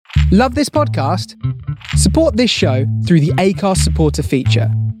Love this podcast? Support this show through the Acast supporter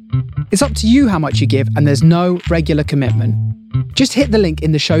feature. It's up to you how much you give, and there's no regular commitment. Just hit the link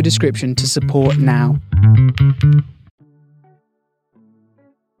in the show description to support now.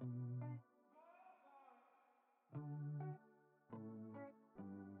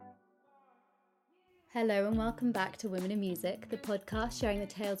 Hello and welcome back to Women in Music, the podcast sharing the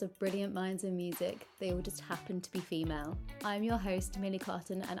tales of brilliant minds in music. They all just happen to be female. I'm your host, Millie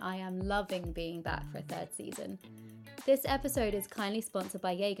Cotton, and I am loving being back for a third season. This episode is kindly sponsored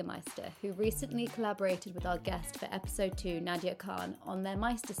by Jägermeister, who recently collaborated with our guest for episode 2, Nadia Khan, on their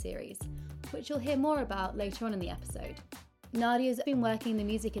Meister series, which you'll hear more about later on in the episode. Nadia's been working in the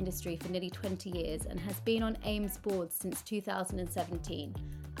music industry for nearly 20 years and has been on AIM's board since 2017,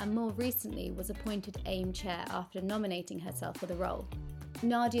 and more recently was appointed AIM chair after nominating herself for the role.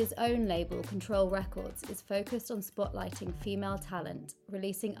 Nadia's own label, Control Records, is focused on spotlighting female talent,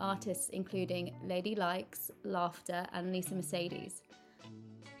 releasing artists including Lady Likes, Laughter, and Lisa Mercedes.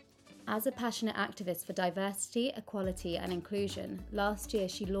 As a passionate activist for diversity, equality, and inclusion, last year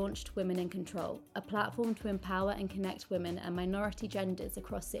she launched Women in Control, a platform to empower and connect women and minority genders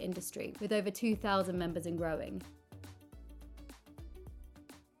across the industry, with over 2,000 members and growing.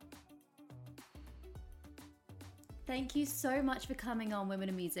 Thank you so much for coming on Women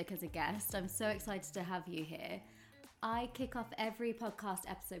in Music as a guest. I'm so excited to have you here. I kick off every podcast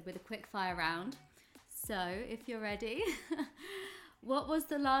episode with a quick fire round. So if you're ready, what was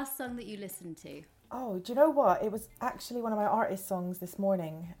the last song that you listened to? Oh, do you know what? It was actually one of my artist songs this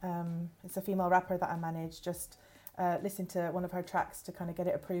morning. It's a female rapper that I manage. Just listened to one of her tracks to kind of get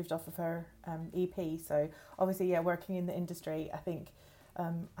it approved off of her EP. So obviously, working in the industry, I think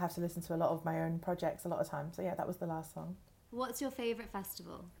I have to listen to a lot of my own projects a lot of times. So that was the last song. What's your favourite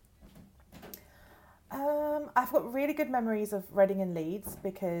festival? I've got really good memories of Reading and Leeds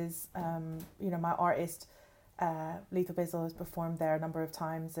because, my artist, Lethal Bizzle, has performed there a number of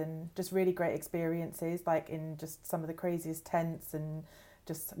times, and just really great experiences, like in just some of the craziest tents, and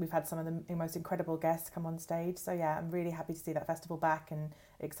just we've had some of the most incredible guests come on stage. So I'm really happy to see that festival back and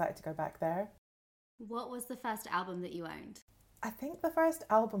excited to go back there. What was the first album that you owned? I think the first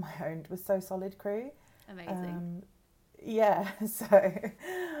album I owned was So Solid Crew. Amazing. I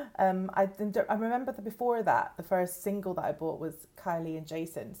remember before that, the first single that I bought was Kylie and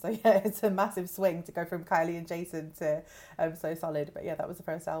Jason. So it's a massive swing to go from Kylie and Jason to So Solid. But that was the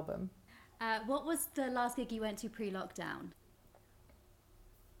first album. What was the last gig you went to pre-lockdown?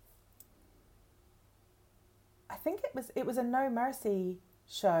 I think it was a No Mercy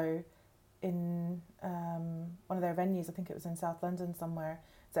show in one of their venues. I think it was in South London somewhere.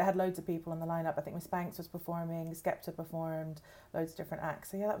 So it had loads of people on the lineup. I think Miss Banks was performing, Skepta performed, loads of different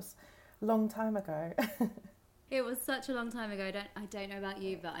acts. So that was a long time ago. It was such a long time ago. I don't know about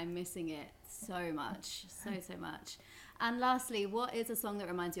you, but I'm missing it so much. So much. And lastly, what is a song that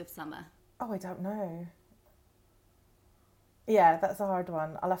reminds you of summer? Oh, I don't know. Yeah, that's a hard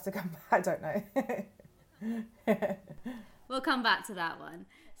one. I'll have to come back. I don't know. We'll come back to that one.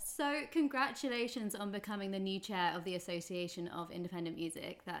 So congratulations on becoming the new chair of the Association of Independent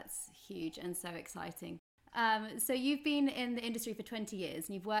Music. That's huge and so exciting. So you've been in the industry for 20 years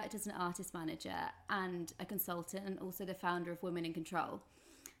and you've worked as an artist manager and a consultant and also the founder of Women in Control.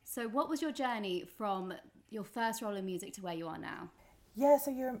 So what was your journey from your first role in music to where you are now? Yeah,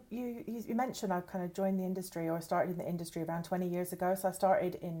 so you mentioned I kind of joined the industry or started in the industry around 20 years ago. So I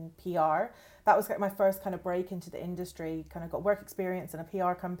started in PR. That was my first kind of break into the industry, kind of got work experience in a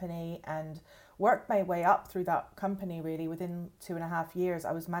PR company and worked my way up through that company really. Within 2.5 years,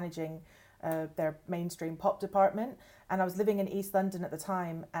 I was managing their mainstream pop department, and I was living in East London at the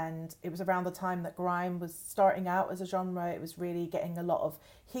time, and it was around the time that grime was starting out as a genre. It was really getting a lot of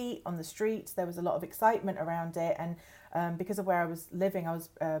heat on the streets. There was a lot of excitement around it, and because of where I was living, I was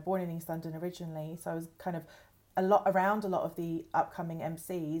born in East London originally, so I was kind of around a lot of the upcoming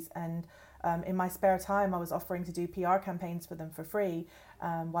MCs, and in my spare time I was offering to do PR campaigns for them for free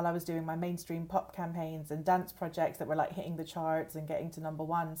while I was doing my mainstream pop campaigns and dance projects that were like hitting the charts and getting to number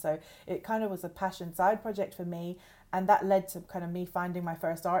one. So it kind of was a passion side project for me, and that led to kind of me finding my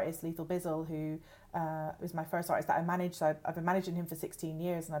first artist, Lethal Bizzle, who was my first artist that I managed. So I've been managing him for 16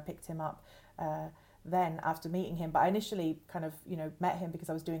 years, and I picked him up then after meeting him. But I initially kind of met him because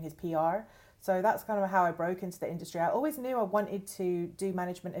I was doing his PR. So that's kind of how I broke into the industry. I always knew I wanted to do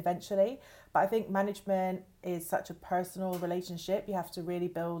management eventually, but I think management is such a personal relationship. You have to really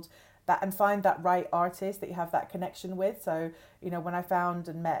build that and find that right artist that you have that connection with. So, when I found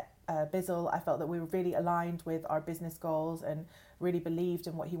and met Bizzle, I felt that we were really aligned with our business goals and really believed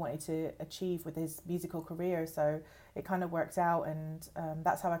in what he wanted to achieve with his musical career. So it kind of worked out, and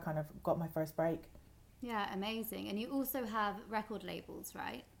that's how I kind of got my first break. Yeah, amazing. And you also have record labels,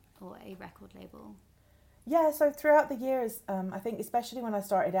 right? Or a record label? Yeah, so throughout the years, I think especially when I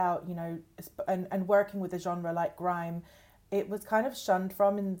started out, you know, and working with a genre like grime, it was kind of shunned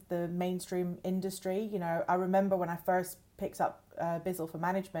from in the mainstream industry. You know, I remember when I first picked up Bizzle for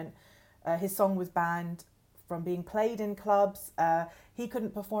management, his song was banned from being played in clubs. He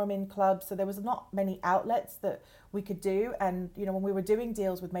couldn't perform in clubs, so there was not many outlets that we could do. And you know, when we were doing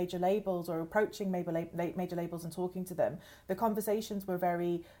deals with major labels or approaching major labels and talking to them, the conversations were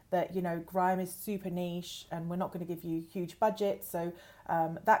very that, you know, grime is super niche and we're not going to give you huge budgets. So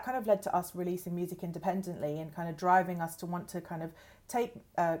that kind of led to us releasing music independently and kind of driving us to want to kind of take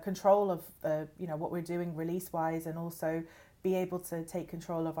control of you know, what we're doing release wise, and also be able to take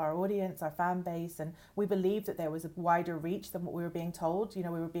control of our audience, our fan base. And we believed that there was a wider reach than what we were being told. You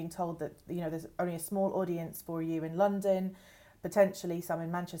know, we were being told that, you know, there's only a small audience for you in London, potentially some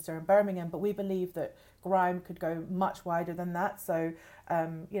in Manchester and Birmingham, but we believed that grime could go much wider than that. So,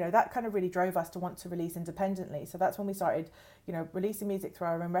 you know, that kind of really drove us to want to release independently. So that's when we started, you know, releasing music through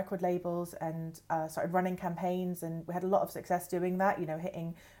our own record labels, and started running campaigns, and we had a lot of success doing that, you know,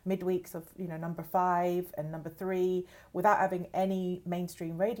 hitting midweeks of, you know, number 5 and number 3 without having any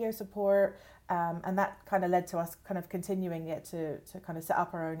mainstream radio support. And that kind of led to us kind of continuing it to kind of set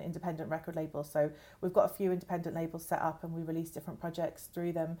up our own independent record label. So we've got a few independent labels set up, and we release different projects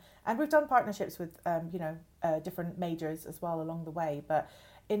through them. And we've done partnerships with, you know, different majors as well along the way. But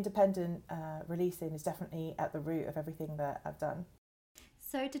independent releasing is definitely at the root of everything that I've done.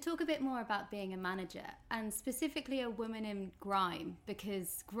 So to talk a bit more about being a manager, and specifically a woman in grime,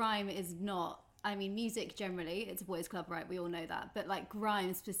 because grime is not, I mean, music generally, it's a boys' club, right? We all know that. But like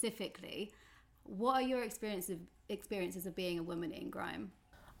grime specifically, what are your experiences of being a woman in grime?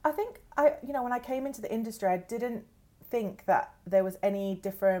 I think you know, when I came into the industry, I didn't think that there was any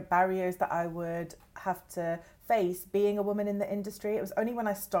different barriers that I would have to face being a woman in the industry. It was only when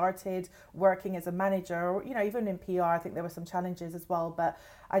I started working as a manager, or, you know, even in PR, I think there were some challenges as well. But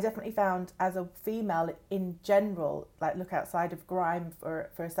I definitely found, as a female in general, like look outside of grime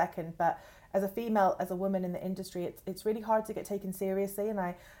for a second, but as a female, as a woman in the industry, it's really hard to get taken seriously. And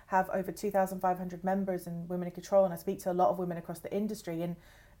I have over 2,500 members in Women in Control, and I speak to a lot of women across the industry. And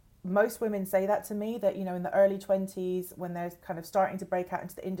most women say that to me, that, you know, in the early 20s, when they're kind of starting to break out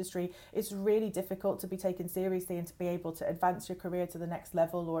into the industry, it's really difficult to be taken seriously and to be able to advance your career to the next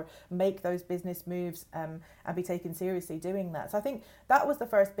level or make those business moves, and be taken seriously doing that. So I think that was the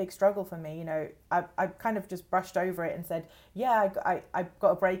first big struggle for me. You know, I kind of just brushed over it and said, yeah, I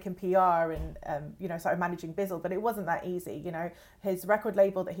got a break in PR, and, you know, started managing Bizzle, but it wasn't that easy. You know, his record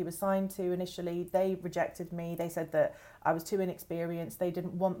label that he was signed to initially, they rejected me. They said that I was too inexperienced. They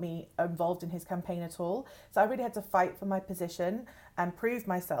didn't want me involved in his campaign at all. So I really had to fight for my position and prove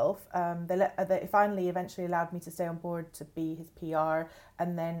myself. They finally eventually allowed me to stay on board to be his PR.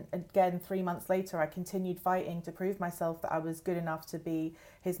 And then again, 3 months later, I continued fighting to prove myself that I was good enough to be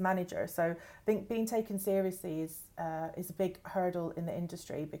his manager. So I think being taken seriously is a big hurdle in the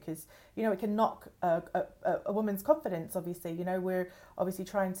industry, because, you know, it can knock a woman's confidence, obviously. You know, we're obviously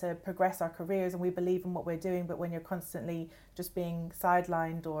trying to progress our careers and we believe in what we're doing, but when you're constantly just being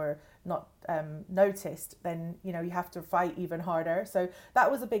sidelined or not noticed, then, you know, you have to fight even harder. So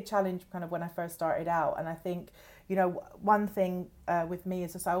that was a big challenge kind of when I first started out. And I think, you know, one thing with me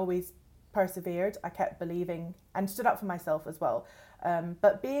is just I always persevered. I kept believing and stood up for myself as well.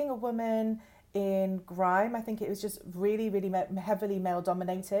 But being a woman in grime, I think it was just really, really heavily male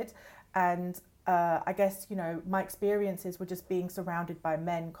dominated. And I guess, you know, my experiences were just being surrounded by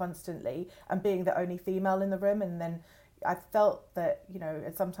men constantly and being the only female in the room. And then I felt that, you know,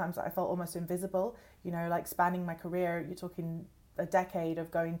 sometimes I felt almost invisible, you know, like spanning my career, you're talking a decade of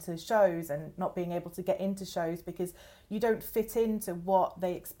going to shows and not being able to get into shows because you don't fit into what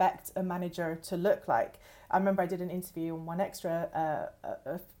they expect a manager to look like. I remember I did an interview on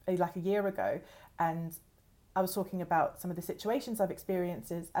 1Xtra like a year ago, and I was talking about some of the situations I've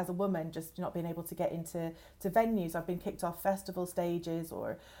experienced as a woman, just not being able to get into venues. I've been kicked off festival stages,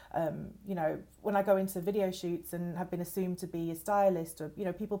 or, you know, when I go into video shoots and have been assumed to be a stylist, or, you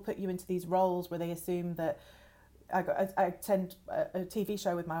know, people put you into these roles where they assume that I attend a TV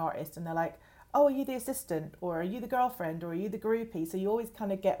show with my artist and they're like, oh, are you the assistant, or are you the girlfriend, or are you the groupie? So you always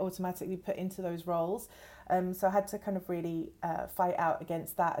kind of get automatically put into those roles. So I had to kind of really fight out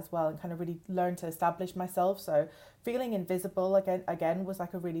against that as well, and kind of really learn to establish myself. So feeling invisible again was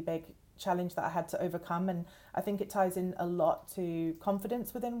like a really big challenge that I had to overcome. And I think it ties in a lot to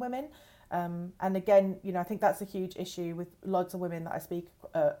confidence within women. And again, I think that's a huge issue with lots of women that I speak,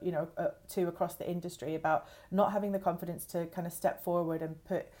 to across the industry, about not having the confidence to kind of step forward and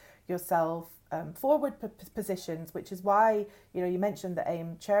put yourself forward positions, which is why, you mentioned the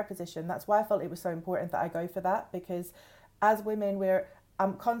AIM chair position. That's why I felt it was so important that I go for that, because as women,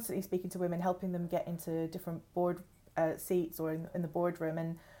 I'm constantly speaking to women, helping them get into different board seats or in the boardroom,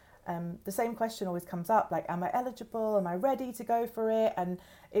 and the same question always comes up, like, am I eligible? Am I ready to go for it? And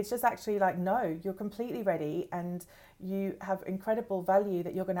it's just actually like, no, you're completely ready, and you have incredible value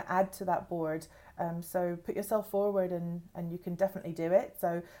that you're going to add to that board. So put yourself forward, and you can definitely do it.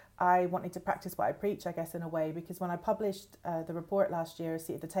 So I wanted to practice what I preach, I guess, in a way, because when I published the report last year,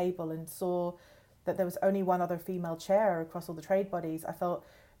 Seat at the Table, and saw that there was only one other female chair across all the trade bodies, I felt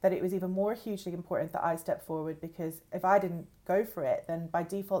that it was even more hugely important that I step forward, because if I didn't go for it, then by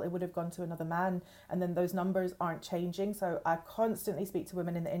default it would have gone to another man, and then those numbers aren't changing. So I constantly speak to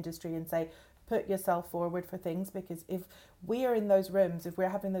women in the industry and say, put yourself forward for things, because if we are in those rooms, if we're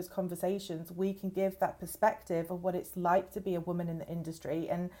having those conversations, we can give that perspective of what it's like to be a woman in the industry,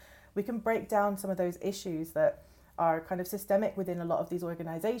 and we can break down some of those issues that are kind of systemic within a lot of these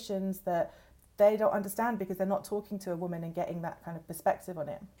organizations that they don't understand, because they're not talking to a woman and getting that kind of perspective on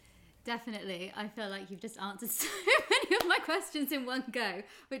it. Definitely. I feel like you've just answered so many of my questions in one go,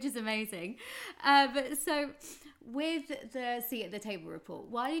 which is amazing. But so with the Seat at the Table report,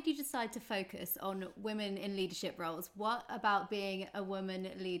 why did you decide to focus on women in leadership roles? What about being a woman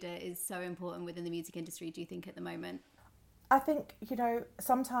leader is so important within the music industry, do you think, at the moment? I think,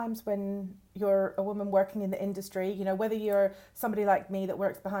 sometimes when you're a woman working in the industry, whether you're somebody like me that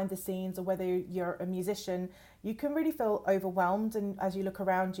works behind the scenes or whether you're a musician, you can really feel overwhelmed. And as you look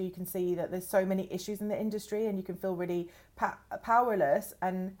around you, you can see that there's so many issues in the industry, and you can feel really powerless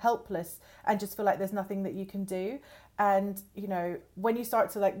and helpless, and just feel like there's nothing that you can do. And, when you start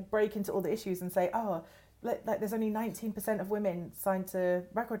to break into all the issues and say, oh, there's only 19% of women signed to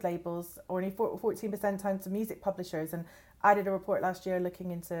record labels, or only 14% signed to music publishers. And I did a report last year looking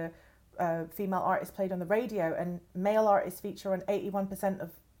into female artists played on the radio, and male artists feature on 81%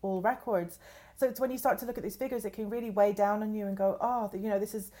 of all records. So it's when you start to look at these figures, it can really weigh down on you and go, oh,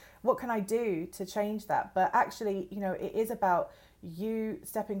 this is, what can I do to change that? But actually, it is about you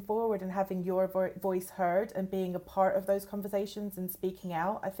stepping forward and having your voice heard and being a part of those conversations and speaking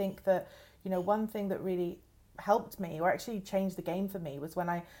out. I think that, one thing that really helped me, or actually changed the game for me, was when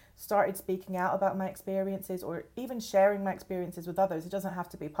I started speaking out about my experiences, or even sharing my experiences with others. It doesn't have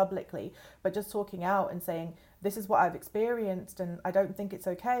to be publicly, but just talking out and saying, this is what I've experienced and I don't think it's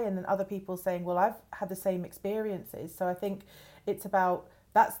okay. And then other people saying, well, I've had the same experiences. So I think it's about,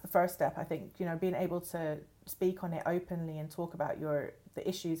 that's the first step. I think, being able to speak on it openly and talk about the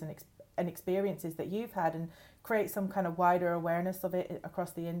issues and experiences that you've had, and create some kind of wider awareness of it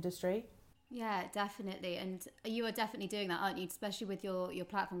across the industry. Yeah, definitely. And you are definitely doing that, aren't you? Especially with your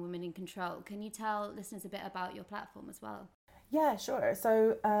platform, Women in Control. Can you tell listeners a bit about your platform as well? Yeah, sure.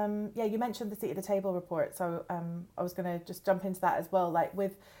 So, you mentioned the Seat at the Table report. So I was going to just jump into that as well. Like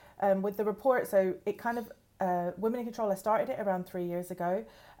with the report, so it kind of, Women in Control, I started it around 3 years ago,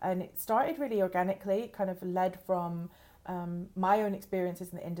 and it started really organically. It kind of led from my own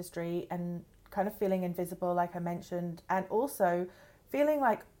experiences in the industry, and kind of feeling invisible, like I mentioned, and also feeling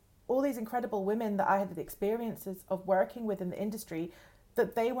like all these incredible women that I had the experiences of working with in the industry,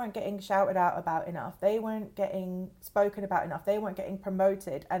 that they weren't getting shouted out about enough, they weren't getting spoken about enough, they weren't getting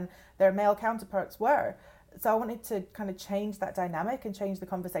promoted, and their male counterparts were. So I wanted to kind of change that dynamic and change the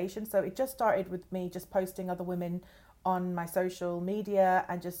conversation. So it just started with me just posting other women on my social media,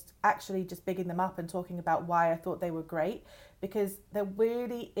 and just actually just bigging them up and talking about why I thought they were great, because there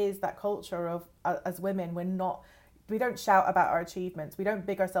really is that culture of, as women, we don't shout about our achievements, we don't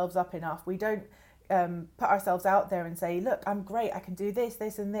big ourselves up enough, we don't put ourselves out there and say, look, I'm great, I can do this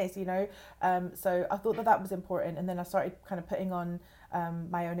and this, so I thought that was important. And then I started kind of putting on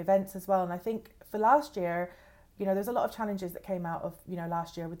my own events as well. And I think for last year, there's a lot of challenges that came out of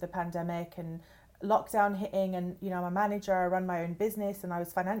last year with the pandemic and lockdown hitting, and I'm a manager, I run my own business, and I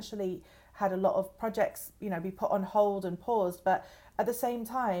was financially had a lot of projects be put on hold and paused. But at the same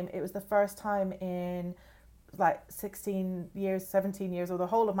time, it was the first time in 16 years, 17 years, or the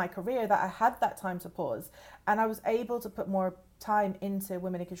whole of my career, that I had that time to pause, and I was able to put more time into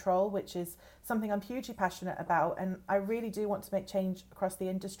Women in Control, which is something I'm hugely passionate about, and I really do want to make change across the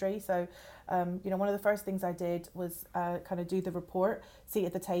industry. So one of the first things I did was kind of do the report, Seat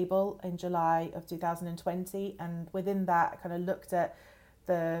at the Table, in July of 2020, and within that I kind of looked at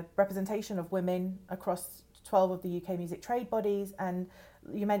the representation of women across 12 of the UK music trade bodies. And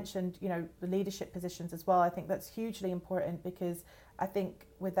you mentioned, the leadership positions as well. I think that's hugely important, because I think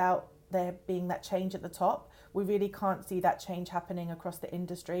without there being that change at the top, we really can't see that change happening across the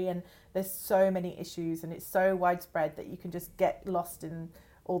industry. And there's so many issues and it's so widespread that you can just get lost in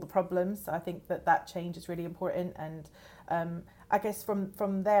all the problems. So I think that change is really important. And I guess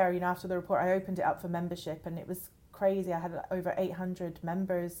from there, after the report, I opened it up for membership, and it was crazy. I had over 800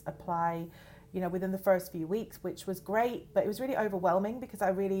 members apply, within the first few weeks, which was great, but it was really overwhelming because I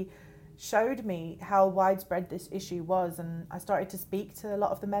really showed me how widespread this issue was. And I started to speak to a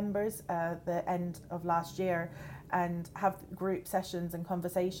lot of the members at the end of last year and have group sessions and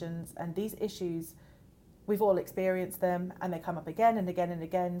conversations. And these issues, we've all experienced them, and they come up again and again and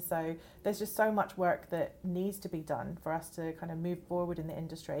again. So there's just so much work that needs to be done for us to kind of move forward in the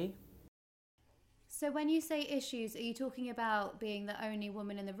industry. So when you say issues, are you talking about being the only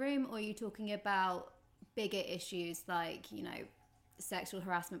woman in the room, or are you talking about bigger issues like, sexual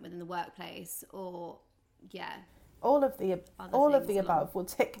harassment within the workplace, or all of the above will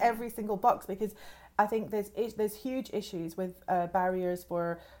tick every single box, because I think there's huge issues with barriers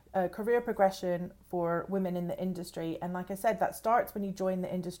for career progression for women in the industry. And like I said, that starts when you join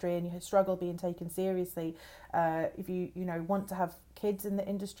the industry and you struggle being taken seriously. If you want to have kids in the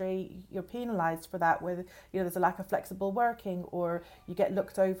industry, you're penalised for that, where there's a lack of flexible working, or you get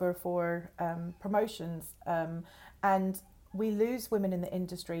looked over for promotions. And we lose women in the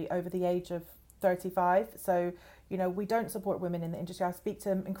industry over the age of 35. So, we don't support women in the industry. I speak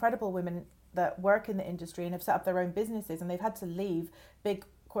to incredible women that work in the industry and have set up their own businesses, and they've had to leave big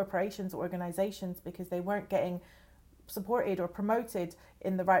corporations or organizations because they weren't getting supported or promoted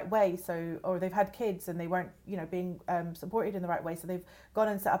in the right way. So, or they've had kids and they weren't, being supported in the right way. So they've gone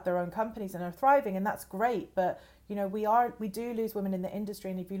and set up their own companies and are thriving, and that's great. But we do lose women in the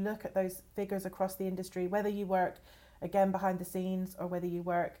industry. And if you look at those figures across the industry, whether you work again behind the scenes or whether you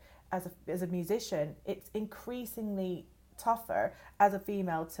work as a musician, it's increasingly tougher as a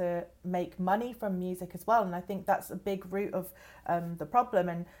female to make money from music as well. And I think that's a big root of the problem,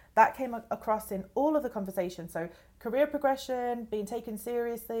 and that came across in all of the conversations. So career progression, being taken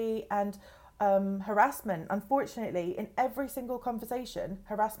seriously, and harassment. Unfortunately, in every single conversation,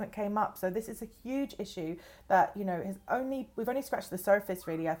 harassment came up. So this is a huge issue that we've only scratched the surface,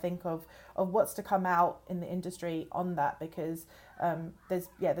 really, I think, of what's to come out in the industry on that, because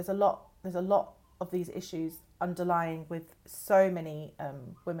there's a lot of these issues underlying with so many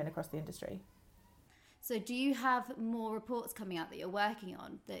women across the industry. So do you have more reports coming out that you're working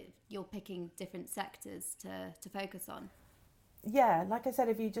on, that you're picking different sectors to focus on? Yeah, like I said,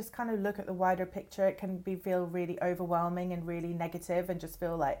 if you just kind of look at the wider picture, it can feel really overwhelming and really negative, and just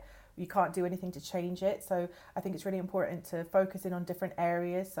feel like you can't do anything to change it. So I think it's really important to focus in on different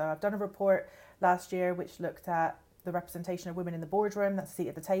areas. So I've done a report last year which looked at the representation of women in the boardroom, that's the seat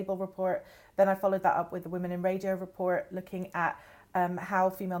at the table report. Then I followed that up with the Women in Radio report, looking at how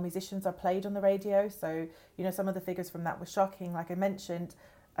female musicians are played on the radio. So, some of the figures from that were shocking. Like I mentioned,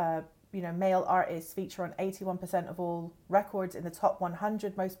 male artists feature on 81% of all records in the top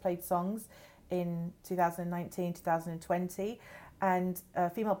 100 most played songs in 2019, 2020. And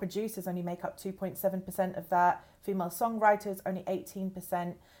female producers only make up 2.7% of that. Female songwriters, only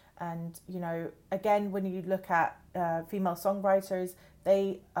 18%. And, again, when you look at female songwriters,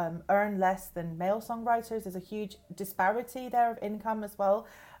 they earn less than male songwriters. There's a huge disparity there of income as well.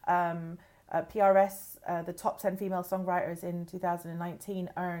 PRS, the top 10 female songwriters in 2019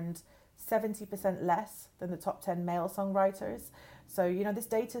 earned 70% less than the top 10 male songwriters. So, this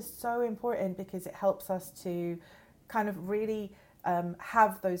data is so important because it helps us to kind of really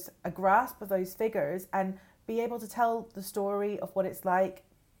have a grasp of those figures and be able to tell the story of what it's like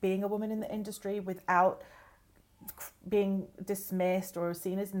being a woman in the industry without being dismissed or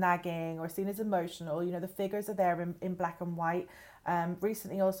seen as nagging or seen as emotional. The figures are there in black and white.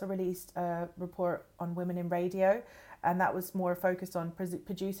 Recently also released a report on women in radio, and that was more focused on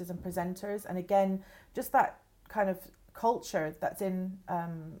producers and presenters. And again, just that kind of culture that's in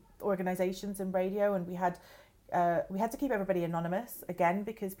organizations in radio. And we had to keep everybody anonymous, again,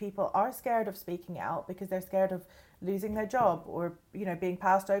 because people are scared of speaking out because they're scared of losing their job or being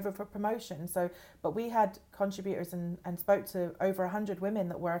passed over for promotion. So, but we had contributors and spoke to over 100 women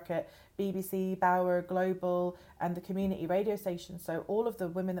that work at BBC, Bauer, Global, and the community radio stations. So all of the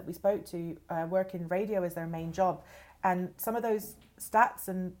women that we spoke to work in radio as their main job. And some of those stats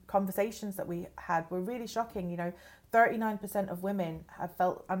and conversations that we had were really shocking. 39% of women have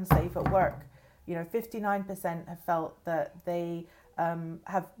felt unsafe at work. 59% have felt that they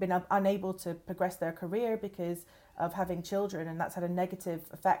have been unable to progress their career because of having children, and that's had a negative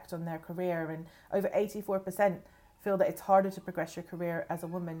effect on their career. And over 84% feel that it's harder to progress your career as a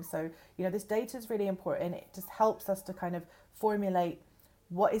woman. So, this data is really important. It just helps us to kind of formulate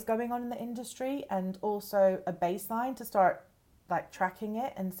what is going on in the industry, and also a baseline to start like tracking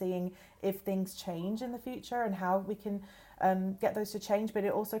it and seeing if things change in the future and how we can get those to change. But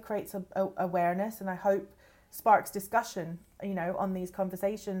it also creates a awareness, and I hope sparks discussion, you know, on these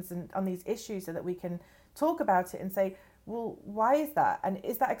conversations and on these issues, so that we can talk about it and say, well, why is that? And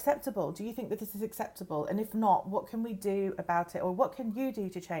is that acceptable? Do you think that this is acceptable? And if not, what can we do about it? Or what can you do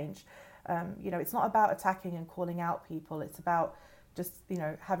to change? You know, it's not about attacking and calling out people. It's about just, you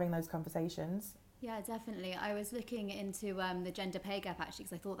know, having those conversations. Yeah, definitely. I was looking into the gender pay gap actually,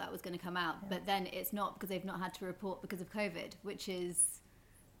 because I thought that was going to come out, but then it's not, because they've not had to report because of COVID, which is,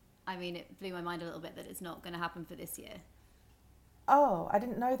 I mean, it blew my mind a little bit that it's not going to happen for this year. Oh, I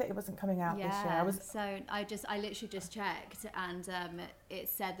didn't know that it wasn't coming out this year. So I literally just checked, and it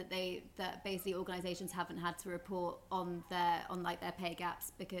said that basically organisations haven't had to report on their pay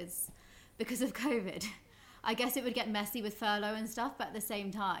gaps because of COVID. I guess it would get messy with furlough and stuff, but at the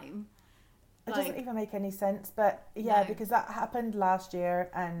same time, it doesn't even make any sense. But yeah, no. Because that happened last year,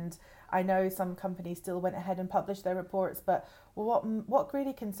 and I know some companies still went ahead and published their reports. But what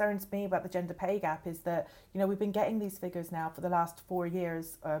really concerns me about the gender pay gap is that, you know, we've been getting these figures now for the last 4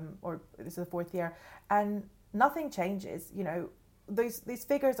 years, or this is the 4th year, and nothing changes. You know, these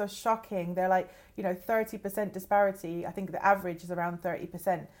figures are shocking. They're like, you know, 30% disparity. I think the average is around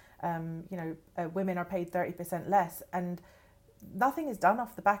 30%. You know, women are paid 30% less, and nothing is done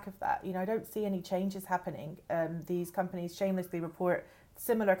off the back of that. You know, I don't see any changes happening. These companies shamelessly report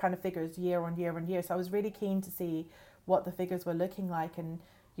similar kind of figures year on year on year. So I was really keen to see what the figures were looking like, and,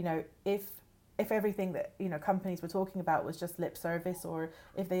 you know, if everything that, you know, companies were talking about was just lip service, or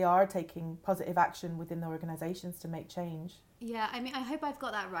if they are taking positive action within the organisations to make change. Yeah, I mean, I hope I've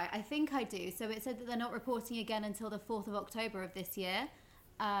got that right. I think I do. So it said that they're not reporting again until the 4th of October of this year.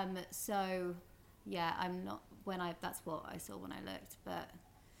 So yeah, that's what I saw when I looked, but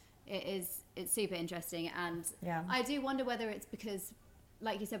it's super interesting. And yeah, I do wonder whether it's because,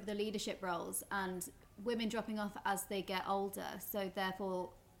 like you said, with the leadership roles and women dropping off as they get older, so therefore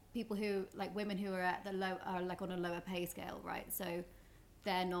people who, like women who are at the low, are like on a lower pay scale, right? So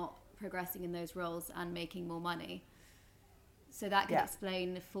they're not progressing in those roles and making more money. So that could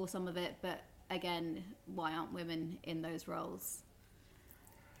explain for some of it, but again, why aren't women in those roles?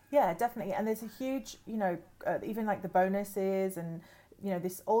 Yeah, definitely. And there's a huge, you know, even like the bonuses and, you know,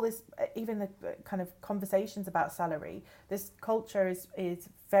 even the kind of conversations about salary. This culture is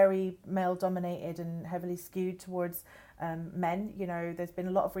very male dominated and heavily skewed towards men. You know, there's been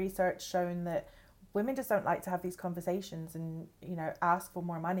a lot of research showing that women just don't like to have these conversations and, you know, ask for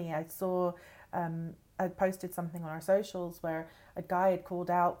more money. I saw, I posted something on our socials where a guy had called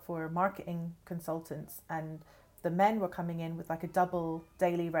out for marketing consultants, and the men were coming in with like a double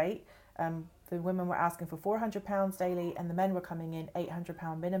daily rate. The women were asking for £400 daily, and the men were coming in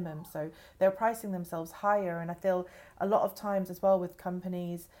 £800 minimum. So they're pricing themselves higher. And I feel a lot of times as well with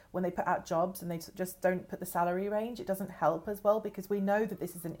companies, when they put out jobs and they just don't put the salary range, it doesn't help as well, because we know that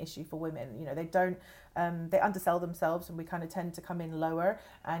this is an issue for women. You know, they undersell themselves, and we kind of tend to come in lower,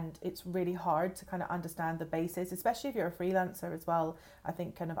 and it's really hard to kind of understand the basis, especially if you're a freelancer as well. I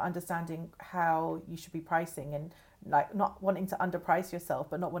think kind of understanding how you should be pricing, and like not wanting to underprice yourself,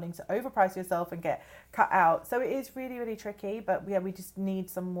 but not wanting to overprice yourself and get cut out. So it is really, really tricky, but yeah, we just need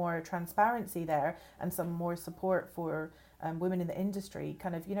some more transparency there and some more support for women in the industry.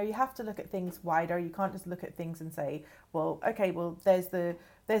 Kind of, you know, you have to look at things wider. You can't just look at things and say, well, okay, well, there's the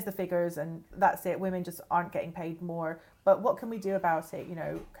figures and that's it. Women just aren't getting paid more. But what can we do about it? You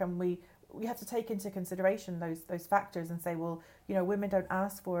know, we have to take into consideration those factors and say, well, you know, women don't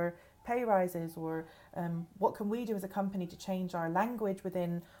ask for pay rises, or what can we do as a company to change our language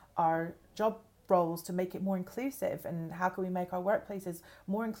within our job roles to make it more inclusive, and how can we make our workplaces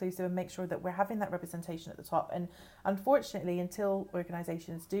more inclusive and make sure that we're having that representation at the top. And unfortunately, until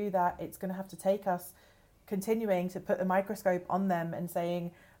organisations do that, it's going to have to take us continuing to put a microscope on them and saying,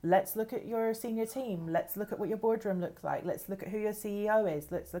 let's look at your senior team, let's look at what your boardroom looks like, let's look at who your CEO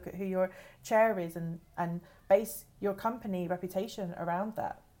is, let's look at who your chair is, and base your company reputation around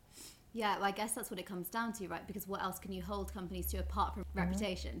that. Yeah, well, I guess that's what it comes down to, right? Because what else can you hold companies to apart from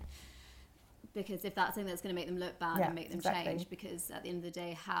reputation? Because if that's something that's going to make them look bad and make them change, because at the end of the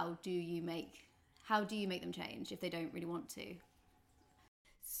day, how do you make them change if they don't really want to?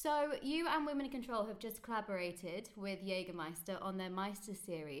 So you and Women in Control have just collaborated with Jägermeister on their Meister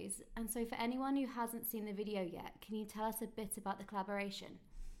series. And so for anyone who hasn't seen the video yet, can you tell us a bit about the collaboration?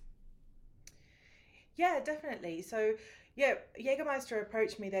 Yeah, definitely. So, Yeah, Jägermeister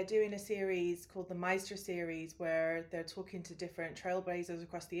approached me. They're doing a series called the Meister series where they're talking to different trailblazers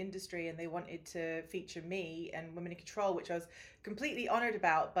across the industry, and they wanted to feature me and Women in Control, which I was completely honored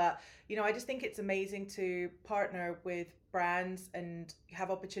about. But, I just think it's amazing to partner with brands and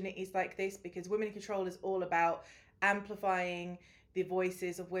have opportunities like this, because Women in Control is all about amplifying the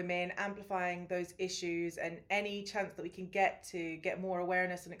voices of women, amplifying those issues, and any chance that we can get to get more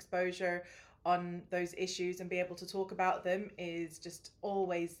awareness and exposure on those issues and be able to talk about them is just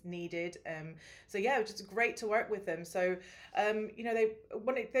always needed. So yeah, it was just great to work with them. So they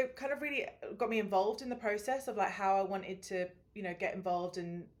kind of really got me involved in the process of like how I wanted to get involved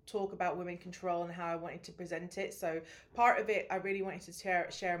and talk about women control and how I wanted to present it. So part of it, I really wanted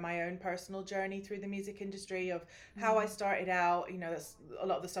to share my own personal journey through the music industry of how I started out. That's a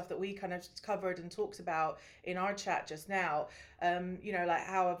lot of the stuff that we kind of covered and talked about in our chat just now. Like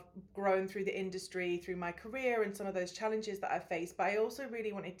how I've grown through the industry, through my career, and some of those challenges that I faced. But I also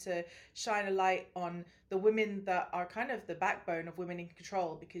really wanted to shine a light on the women that are kind of the backbone of Women in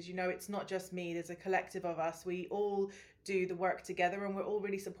Control, because it's not just me. There's a collective of us. We all do the work together, and we're all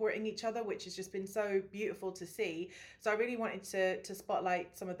really supporting each other, which has just been so beautiful to see. So I really wanted to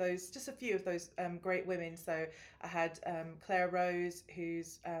spotlight some of those, just a few of those great women. So I had Claire Rose,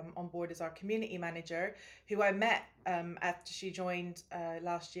 who's on board as our community manager, who I met after she joined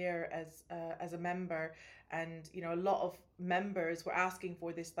last year as a member. And a lot of members were asking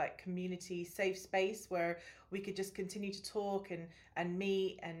for this like community safe space where we could just continue to talk and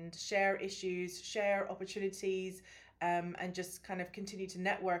meet and share issues, share opportunities, and just kind of continue to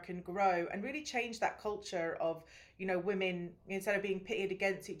network and grow and really change that culture of women, instead of being pitted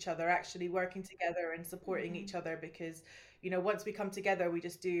against each other, actually working together and supporting each other. Because once we come together, we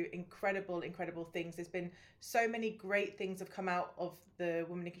just do incredible things. There's been so many great things have come out of the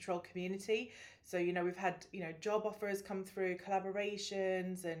Women in Control community. So we've had job offers come through,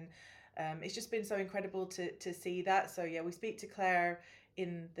 collaborations, and it's just been so incredible to see that. So yeah, we speak to Claire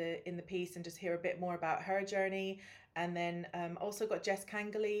in the piece and just hear a bit more about her journey. And then also got Jess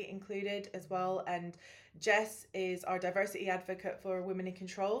Kangley included as well. And Jess is our diversity advocate for Women in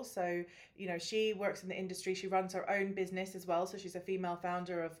Control. So she works in the industry. She runs her own business as well. So she's a female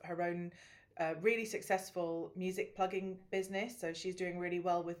founder of her own really successful music plugging business. So she's doing really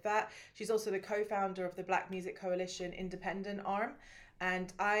well with that. She's also the co-founder of the Black Music Coalition independent arm.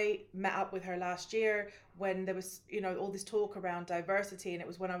 And I met up with her last year when there was, all this talk around diversity, and it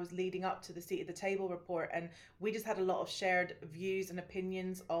was when I was leading up to the Seat at the Table report, and we just had a lot of shared views and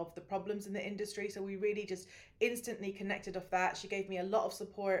opinions of the problems in the industry. So we really just instantly connected off that. She gave me a lot of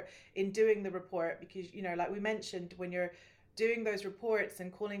support in doing the report, because, like we mentioned, when you're doing those reports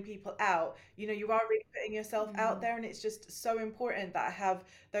and calling people out, you are really putting yourself out there, and it's just so important that I have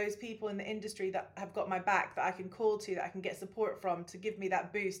those people in the industry that have got my back, that I can call to, that I can get support from, to give me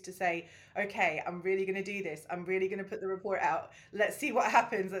that boost to say, okay, I'm really going to do this, I'm really going to put the report out, let's see what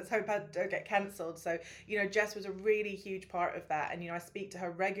happens, let's hope I don't get cancelled. So Jess was a really huge part of that, and I speak to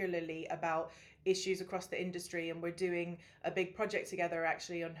her regularly about issues across the industry, and we're doing a big project together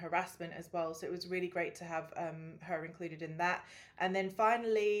actually on harassment as well. So it was really great to have her included in that. And then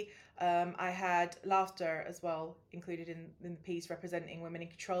finally, I had Laughter as well included in the piece, representing Women in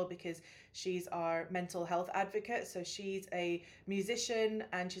Control, because she's our mental health advocate. So she's a musician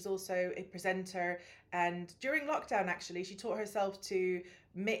and she's also a presenter. And during lockdown, actually, she taught herself to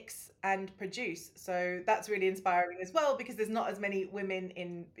mix and produce. So that's really inspiring as well, because there's not as many women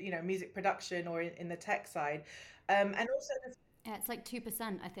in music production or in the tech side. And also Yeah, it's like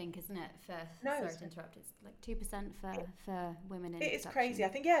 2%, I think, isn't it? Sorry to interrupt. It's like 2% for women in It is production. crazy. I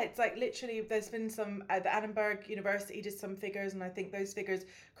think, yeah, it's like literally there's been some, the Edinburgh University did some figures, and I think those figures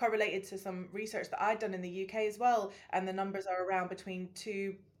correlated to some research that I'd done in the UK as well. And the numbers are around between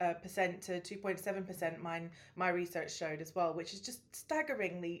 2% to 2.7%, my research showed as well, which is just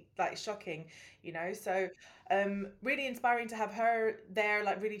staggeringly like shocking, So really inspiring to have her there,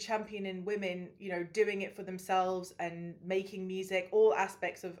 like really championing women, doing it for themselves and making music, all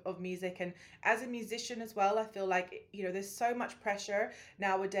aspects of music. And as a musician as well, I feel like there's so much pressure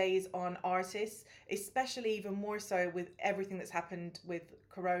nowadays on artists, especially even more so with everything that's happened with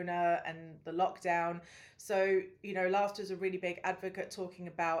Corona and the lockdown. So Laughter's a really big advocate, talking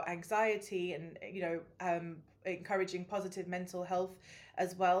about anxiety and encouraging positive mental health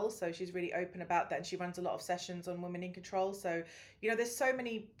as well. So she's really open about that, and she runs a lot of sessions on Women in Control. So there's so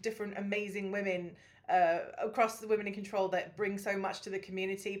many different amazing women across the Women in Control that bring so much to the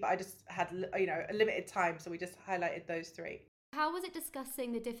community, but I just had a limited time, so we just highlighted those three. How was it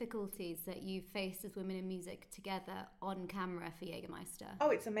discussing the difficulties that you faced as women in music together on camera for Jägermeister? Oh,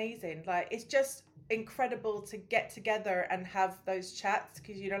 it's amazing. Like, it's just incredible to get together and have those chats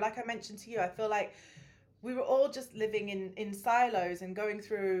because, you know, like I mentioned to you, I feel like we were all just living in silos and going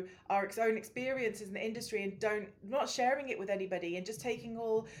through our own experiences in the industry and not sharing it with anybody and just taking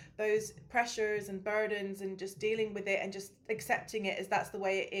all those pressures and burdens and just dealing with it and just accepting it as that's the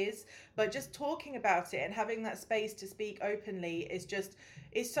way it is. But just talking about it and having that space to speak openly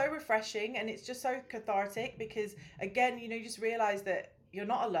is so refreshing, and it's just so cathartic because, again, you know, you just realize that you're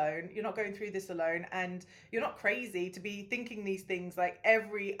not alone, you're not going through this alone, and you're not crazy to be thinking these things. Like,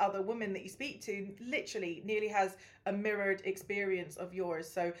 every other woman that you speak to literally nearly has a mirrored experience of yours.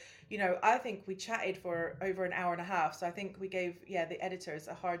 So, you know, I think we chatted for over an hour and a half. So I think we gave, the editors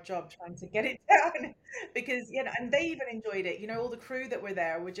a hard job trying to get it down because, you know, and they even enjoyed it. You know, all the crew that were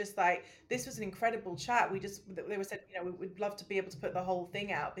there were just like, this was an incredible chat. They were said, you know, we would love to be able to put the whole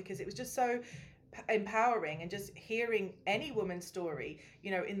thing out because it was just so empowering, and just hearing any woman's story, you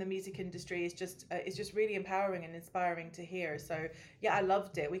know, in the music industry is just really empowering and inspiring to hear. So yeah, I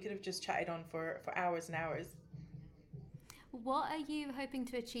loved it. We could have just chatted on for hours and hours. What are you hoping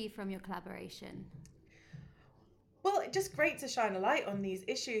to achieve from your collaboration? Well, just great to shine a light on these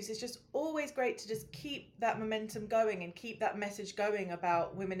issues. It's just always great to just keep that momentum going and keep that message going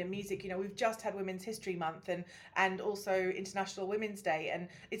about women in music. You know, we've just had Women's History Month and also International Women's Day. And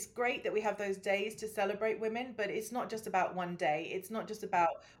it's great that we have those days to celebrate women, but it's not just about one day. It's not just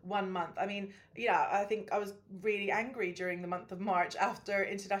about 1 month. I mean, yeah, I think I was really angry during the month of March after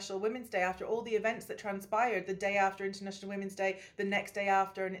International Women's Day, after all the events that transpired the day after International Women's Day, the next day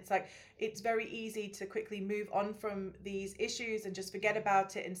after. And it's like, it's very easy to quickly move on from these issues and just forget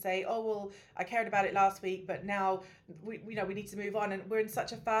about it and say, oh, well, I cared about it last week, but now we need to move on. And we're in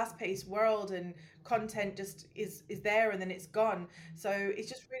such a fast-paced world, and content just is there and then it's gone. So it's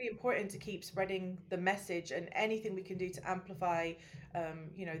just really important to keep spreading the message, and anything we can do to amplify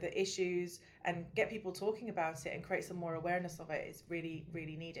the issues and get people talking about it and create some more awareness of it is really,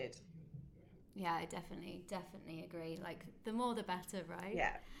 really needed. Yeah, I definitely agree. Like, the more the better, right?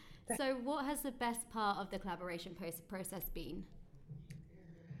 Yeah. So what has the best part of the collaboration process been?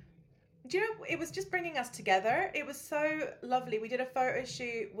 Do you know, it was just bringing us together. It was so lovely. We did a photo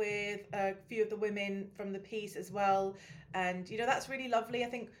shoot with a few of the women from the piece as well. And, you know, that's really lovely. I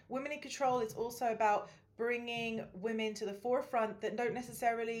think Women in Control is also about bringing women to the forefront that don't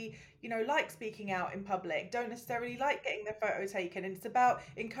necessarily, you know, like speaking out in public, don't necessarily like getting their photo taken. And it's about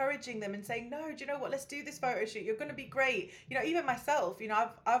encouraging them and saying, no, do you know what, let's do this photo shoot. You're going to be great. You know, even myself, you know,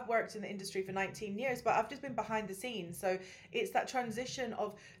 I've worked in the industry for 19 years, but I've just been behind the scenes. So it's that transition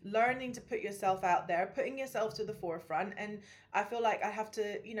of learning to put yourself out there, putting yourself to the forefront. And I feel like I have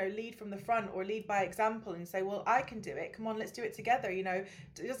to, you know, lead from the front or lead by example and say, well, I can do it. Come on, let's do it together. You know,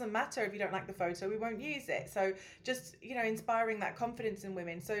 it doesn't matter if you don't like the photo, we won't use it. So just, you know, inspiring that confidence in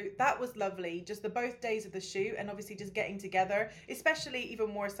women. So that was lovely. Just the both days of the shoot, and obviously just getting together, especially even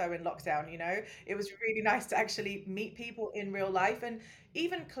more so in lockdown, you know, it was really nice to actually meet people in real life. And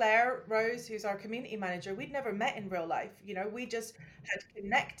even Claire Rose, who's our community manager, we'd never met in real life. You know, we just had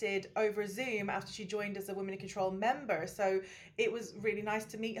connected over Zoom after she joined as a Women in Control member. So it was really nice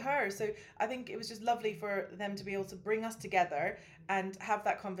to meet her. So I think it was just lovely for them to be able to bring us together and have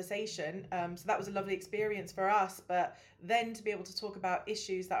that conversation. So that was a lovely experience for us. But then to be able to talk about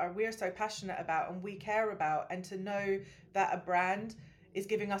issues that we're so passionate about and we care about, and to know that a brand is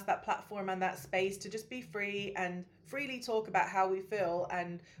giving us that platform and that space to just be free and freely talk about how we feel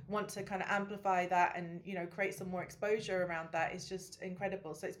and want to kind of amplify that and, you know, create some more exposure around that is just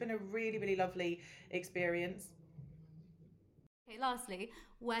incredible. So it's been a really, really lovely experience. Okay, lastly,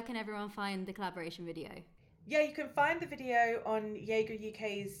 where can everyone find the collaboration video? Yeah, you can find the video on Jaeger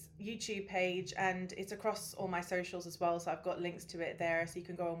UK's YouTube page, and it's across all my socials as well. So I've got links to it there, so you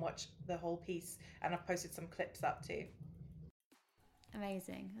can go and watch the whole piece, and I've posted some clips up too.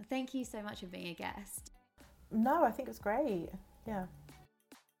 Amazing. Thank you so much for being a guest. No, I think it's great. Yeah.